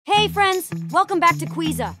Hey friends, welcome back to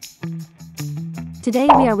Quiza. Today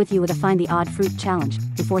we are with you with a Find the Odd Fruit challenge.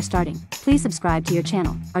 Before starting, please subscribe to your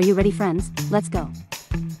channel. Are you ready, friends? Let's go.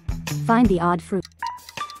 Find the odd fruit.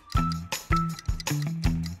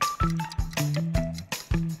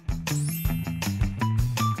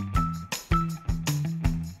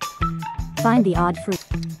 Find the odd fruit.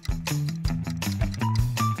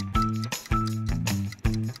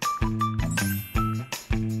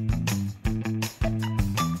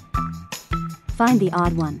 Find the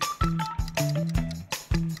odd one.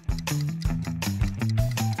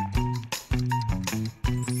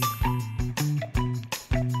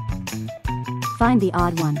 Find the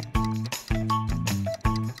odd one.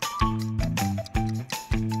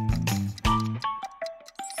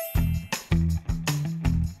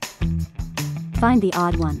 Find the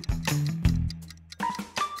odd one.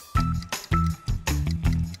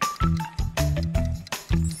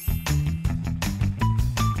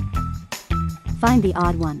 Find the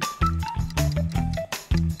odd one.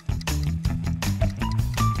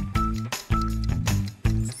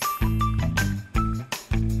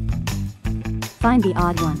 Find the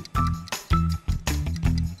odd one.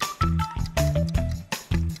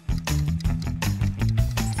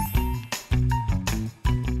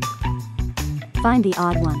 Find the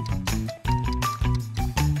odd one.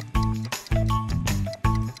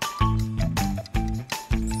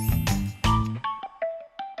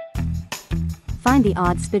 Find the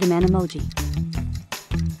odd Spiderman emoji.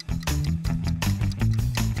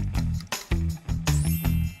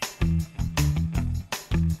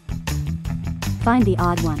 Find the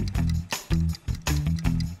odd one.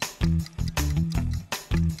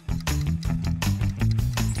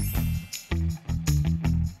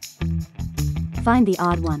 Find the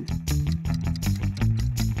odd one.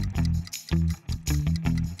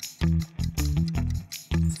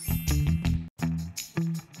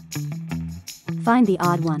 Find the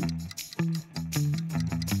odd one.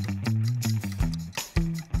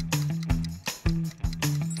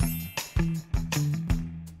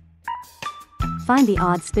 Find the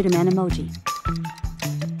odd Spiderman emoji.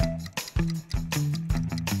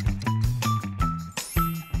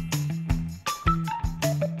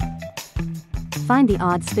 Find the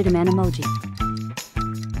odd Spiderman emoji.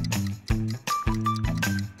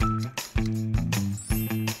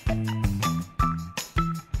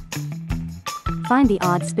 Find the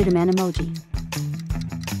odd Spiderman emoji.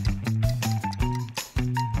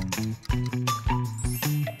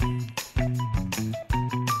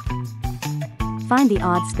 Find the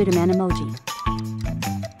odd Spiderman emoji.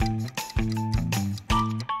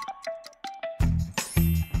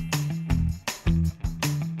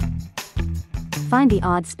 Find the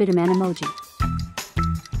odd Spiderman emoji.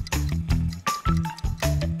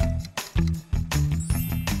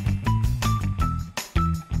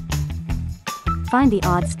 Find the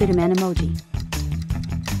odd Spiderman emoji.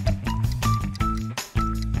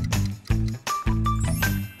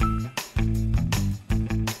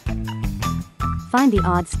 Find the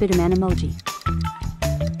odd Spiderman emoji.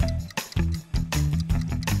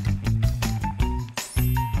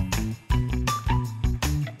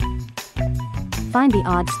 Find the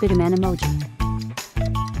odd Spiderman emoji.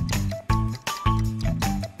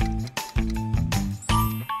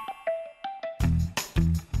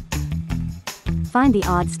 Find the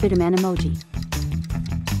odd Spiderman emoji.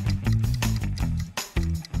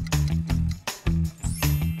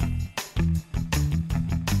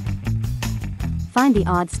 Find the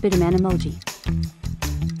odd Spiderman emoji.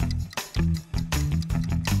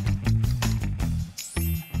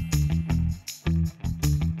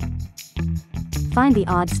 Find the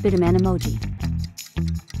odd Spiderman emoji.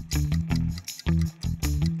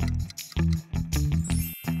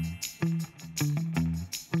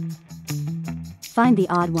 Find the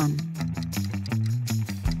odd one.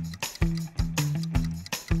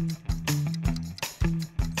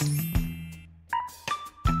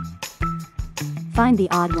 Find the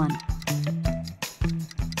odd one.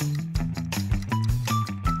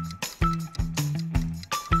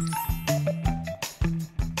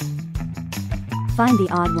 Find the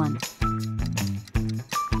odd one.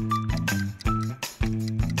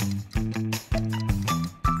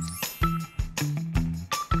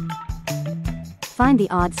 Find the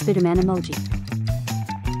odd Spiderman emoji.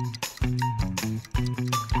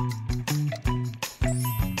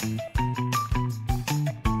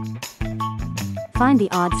 Find the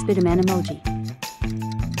odd Spiderman emoji.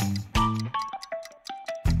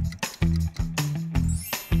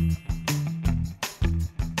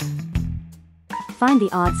 Find the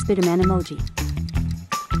odd Spiderman emoji.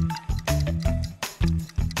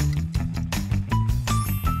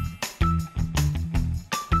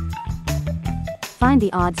 Find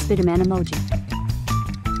the odd Spiderman emoji.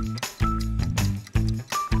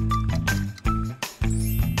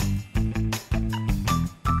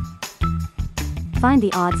 Find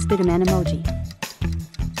the odd Spiderman emoji.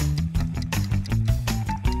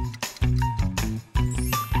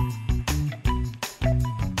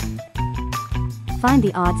 Find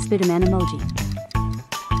the odd Spiderman emoji.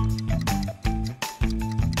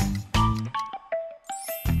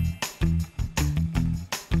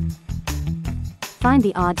 Find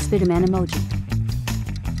the odd Spiderman emoji.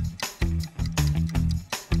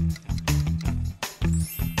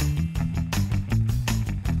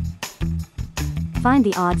 Find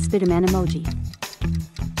the odd Spiderman emoji.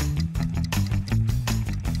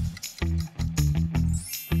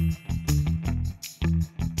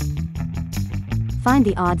 Find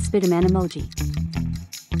the odd Spiderman emoji.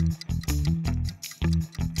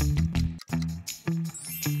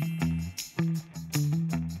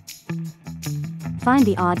 Find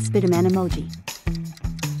the odd Spiderman emoji.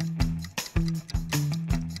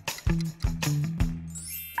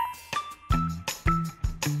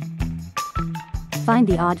 Find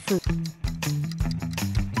the odd fruit.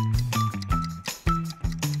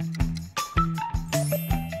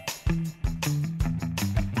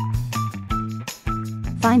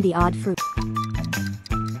 Find the odd fruit.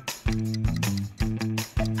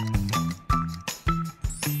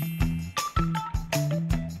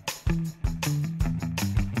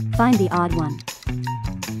 Find the odd one.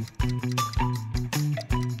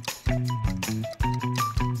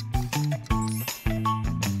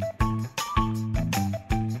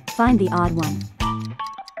 Find the odd one.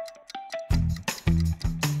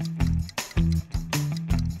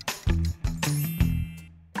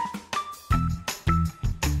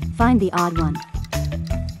 Find the odd one.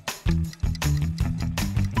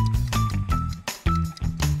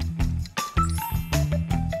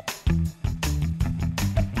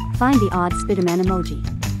 Find the odd Spiderman emoji.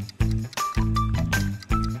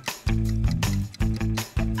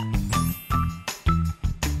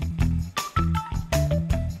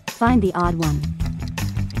 Find the odd one.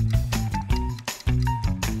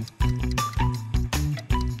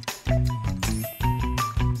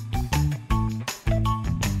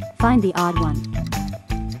 Find the odd one.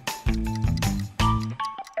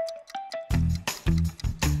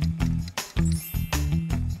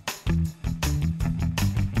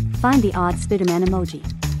 Find the odd Spiderman emoji.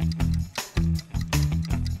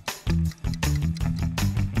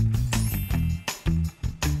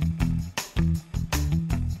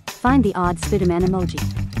 Find the odd Spiderman emoji.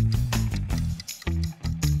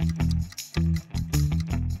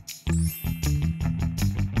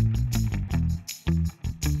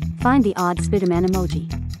 Find the odd Spiderman emoji.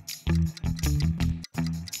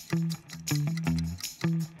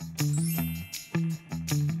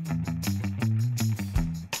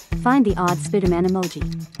 Find the odd Spiderman emoji.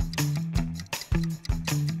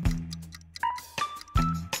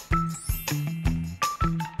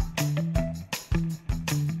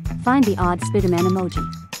 Find the odd Spiderman emoji.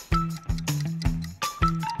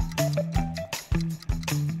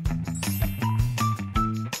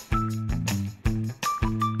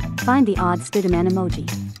 Find the odd Spiderman emoji.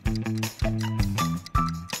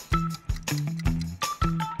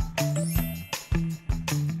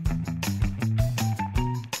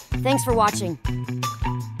 Thanks for watching.